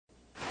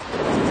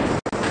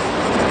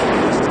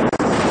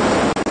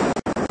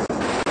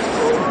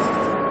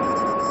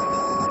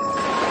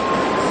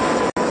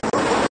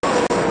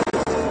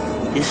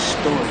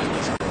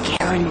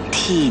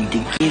guaranteed to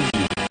give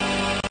you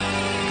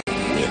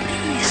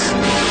Willies.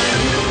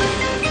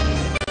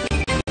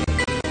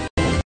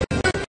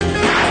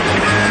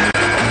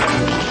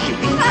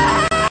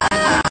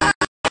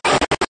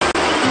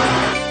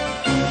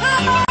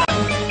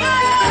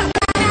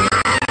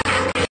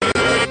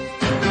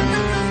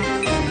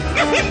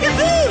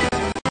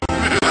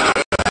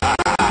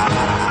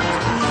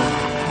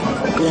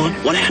 Go on,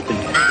 what happened?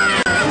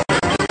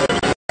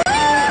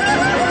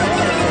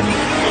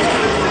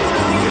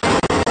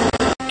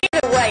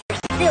 Either way, you're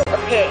still a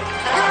pig.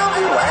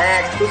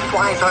 Relax, these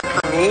flies aren't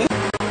for me.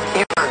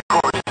 They're for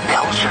Gordon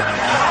Belcher.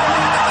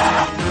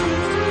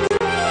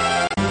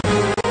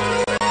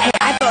 Hey,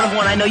 I thought of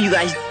one I know you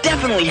guys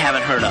definitely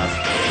haven't heard of.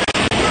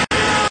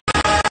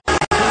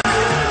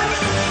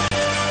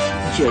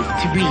 Just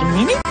 3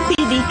 minutes,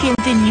 baby,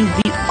 and you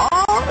be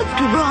all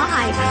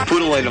dry.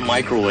 Put away the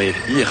microwave.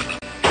 Yeah.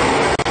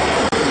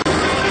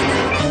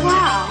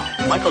 Wow.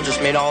 Michael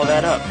just made all of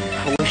that up.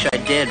 I wish I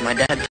did. My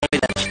dad told me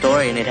that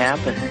story and it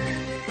happened.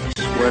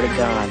 I swear to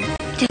God.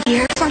 Did you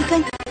hear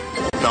something?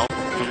 No,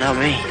 not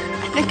me.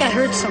 I think I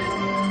heard something.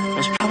 It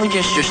was probably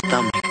just your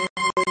stomach.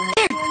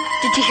 There.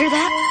 Did you hear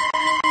that?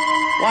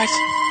 What?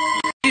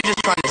 You just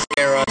trying to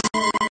scare us.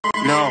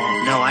 No,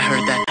 I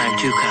heard that time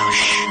too, Kyle.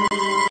 Shh.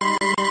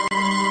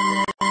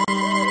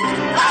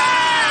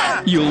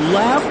 You'll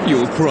laugh,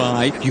 you'll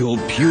cry, you'll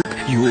puke,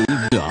 you'll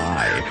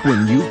die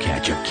when you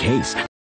catch a case